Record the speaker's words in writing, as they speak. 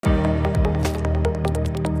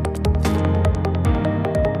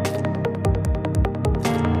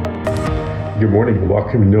Good morning and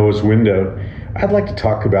welcome to Noah's Window. I'd like to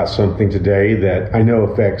talk about something today that I know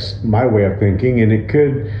affects my way of thinking, and it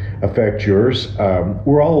could affect yours.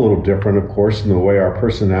 We're all a little different, of course, in the way our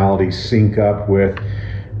personalities sync up with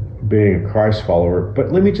being a Christ follower.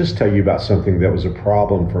 But let me just tell you about something that was a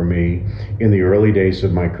problem for me in the early days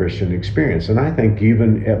of my Christian experience. And I think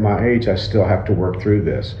even at my age, I still have to work through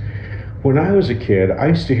this. When I was a kid, I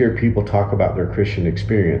used to hear people talk about their Christian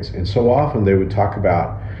experience, and so often they would talk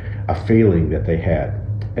about a feeling that they had.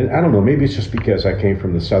 And I don't know, maybe it's just because I came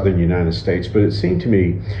from the southern United States, but it seemed to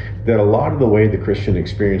me that a lot of the way the Christian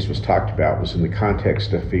experience was talked about was in the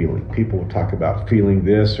context of feeling. People would talk about feeling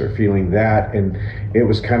this or feeling that, and it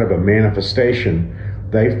was kind of a manifestation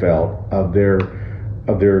they felt of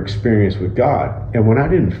their experience with God. And when I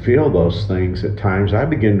didn't feel those things at times, I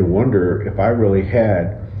began to wonder if I really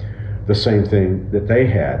had the same thing that they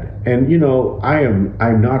had. And you know, I'm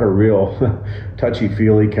not a real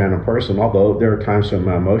touchy-feely kind of person, although there are times when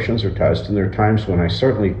my emotions are touched, and there are times when I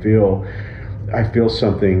certainly feel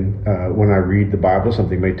something when I read the Bible.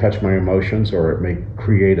 Something may touch my emotions, or it may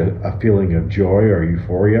create a feeling of joy or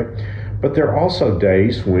euphoria. But there are also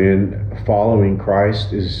days when following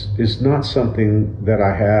Christ is not something that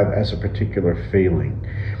I have as a particular feeling.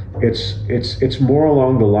 It's more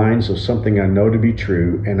along the lines of something I know to be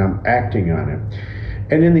true, and I'm acting on it.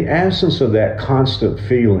 And in the absence of that constant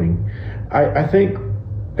feeling, I think,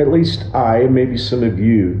 at least I, and maybe some of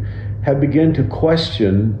you, have begun to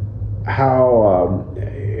question how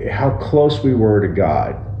close we were to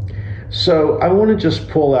God. So I want to just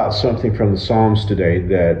pull out something from the Psalms today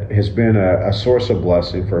that has been a source of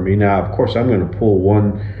blessing for me. Now, of course, I'm going to pull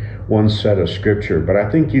one set of scripture, but I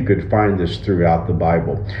think you could find this throughout the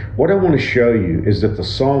Bible. What I want to show you is that the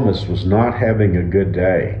psalmist was not having a good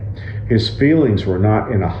day. His feelings were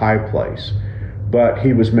not in a high place, but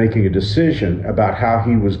he was making a decision about how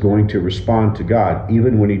he was going to respond to God,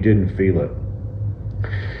 even when he didn't feel it.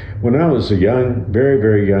 When I was a young, very,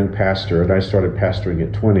 very young pastor, and I started pastoring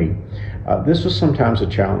at 20, this was sometimes a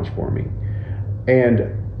challenge for me.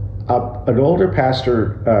 And an older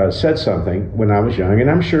pastor said something when I was young,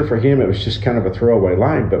 and I'm sure for him it was just kind of a throwaway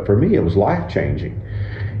line, but for me it was life-changing.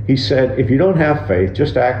 He said, if you don't have faith,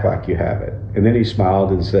 just act like you have it. And then he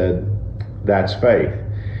smiled and said, that's faith.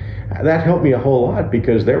 That helped me a whole lot,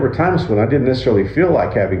 because there were times when I didn't necessarily feel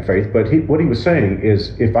like having faith, but what he was saying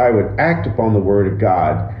is if I would act upon the Word of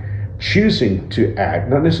God, choosing to act,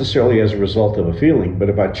 not necessarily as a result of a feeling, but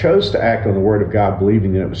if I chose to act on the Word of God,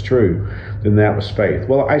 believing that it was true, then that was faith.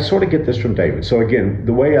 Well, I sort of get this from David. So again,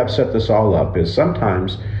 the way I've set this all up is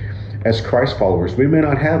sometimes as Christ followers, we may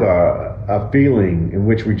not have a feeling in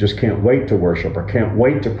which we just can't wait to worship, or can't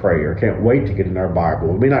wait to pray, or can't wait to get in our Bible.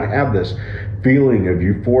 We may not have this feeling of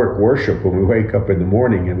euphoric worship when we wake up in the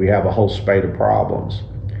morning and we have a whole spate of problems.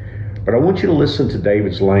 But I want you to listen to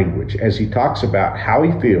David's language as he talks about how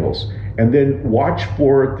he feels, and then watch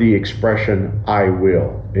for the expression, I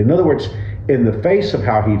will. In other words, in the face of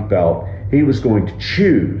how he felt, he was going to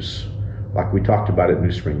choose, like we talked about at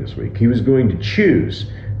New Spring this week, he was going to choose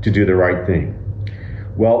to do the right thing.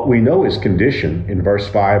 Well, we know his condition in verse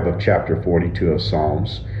 5 of chapter 42 of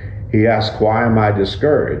Psalms. He asked, why am I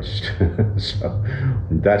discouraged? So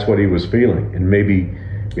that's what he was feeling. And maybe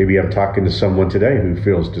I'm talking to someone today who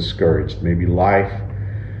feels discouraged. Maybe life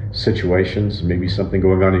situations, maybe something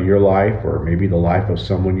going on in your life, or maybe the life of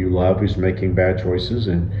someone you love who's making bad choices,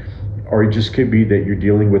 or it just could be that you're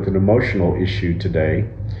dealing with an emotional issue today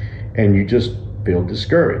and you just feel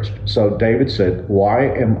discouraged. So David said, why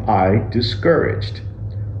am I discouraged?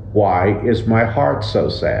 Why is my heart so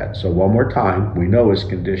sad? So one more time, we know his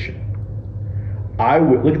condition.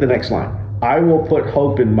 Look at the next line. I will put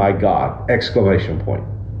hope in my God! Exclamation point.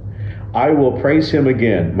 I will praise him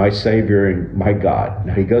again, my Savior and my God.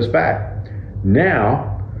 Now he goes back.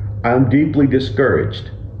 Now I'm deeply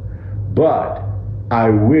discouraged, but I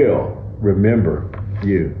will remember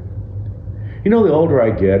you. You know, the older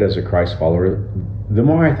I get as a Christ follower, the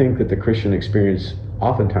more I think that the Christian experience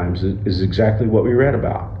oftentimes is exactly what we read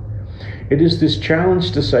about. It is this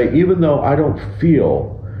challenge to say, even though I don't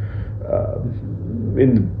feel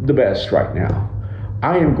in the best right now,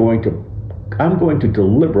 I'm going to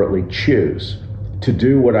deliberately choose to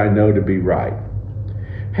do what I know to be right.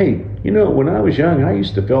 Hey, you know, when I was young, I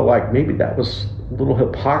used to feel like maybe that was a little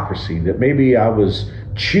hypocrisy, that maybe I was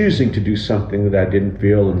choosing to do something that I didn't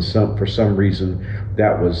feel, and for some reason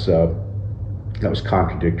that was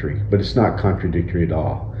contradictory. But it's not contradictory at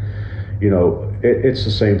all. You know, it's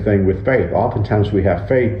the same thing with faith. Oftentimes we have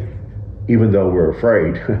faith even though we're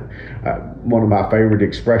afraid. One of my favorite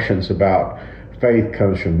expressions about faith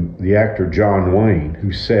comes from the actor John Wayne,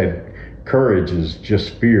 who said, courage is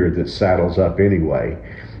just fear that saddles up anyway.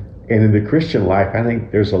 And in the Christian life, I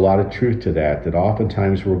think there's a lot of truth to that, that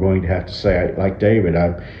oftentimes we're going to have to say, like David,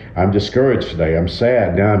 I'm discouraged today. I'm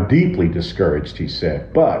sad. Now I'm deeply discouraged, he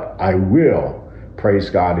said, but I will praise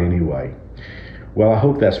God anyway. Well, I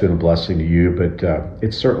hope that's been a blessing to you, but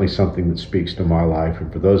it's certainly something that speaks to my life.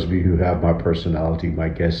 And for those of you who have my personality, my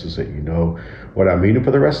guess is that you know what I mean. And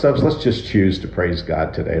for the rest of us, let's just choose to praise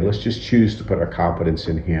God today. Let's just choose to put our confidence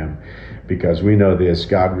in him, because we know this: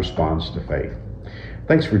 God responds to faith.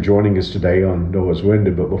 Thanks for joining us today on Noah's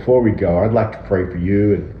Window. But before we go, I'd like to pray for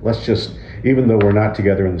you. And let's just, even though we're not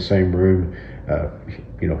together in the same room,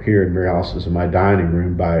 here in Mary Alice's in my dining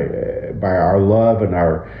room, by our love and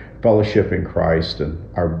our fellowship in Christ and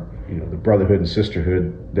our, the brotherhood and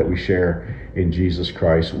sisterhood that we share in Jesus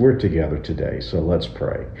Christ, we're together today. So let's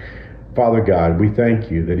pray. Father God, we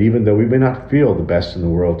thank you that even though we may not feel the best in the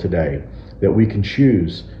world today, that we can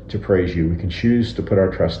choose to praise you. We can choose to put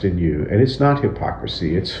our trust in you. And it's not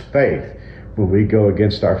hypocrisy, it's faith when we go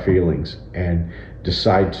against our feelings and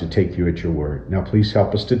decide to take you at your word. Now please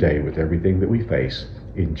help us today with everything that we face.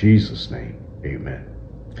 In Jesus' name, amen.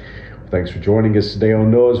 Thanks for joining us today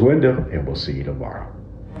on Noah's Window, and we'll see you tomorrow.